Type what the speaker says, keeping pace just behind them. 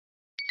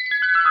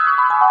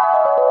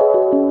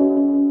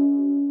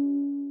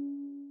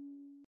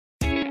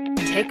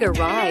Take a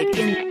ride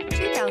in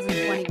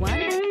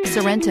 2021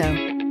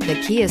 Sorento. The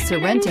Kia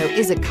Sorento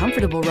is a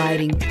comfortable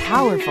riding,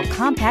 powerful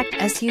compact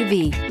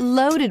SUV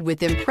loaded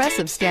with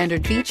impressive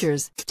standard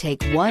features.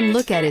 Take one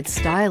look at its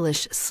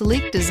stylish,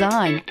 sleek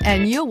design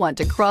and you'll want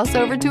to cross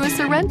over to a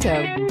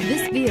Sorento.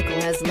 This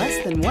vehicle has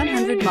less than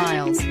 100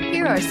 miles.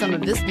 Here are some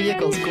of this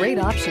vehicle's great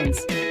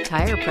options: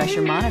 tire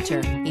pressure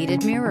monitor,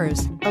 heated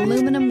mirrors,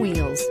 aluminum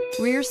wheels,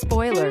 rear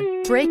spoiler,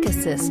 brake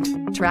assist,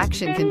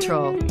 traction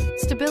control,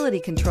 stability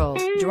control,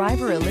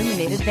 driver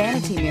illuminated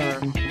vanity mirror,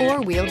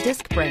 four-wheel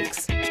disc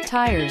brakes,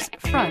 tires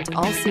front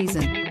all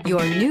season.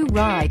 Your new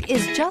ride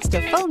is just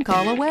a phone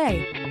call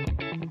away.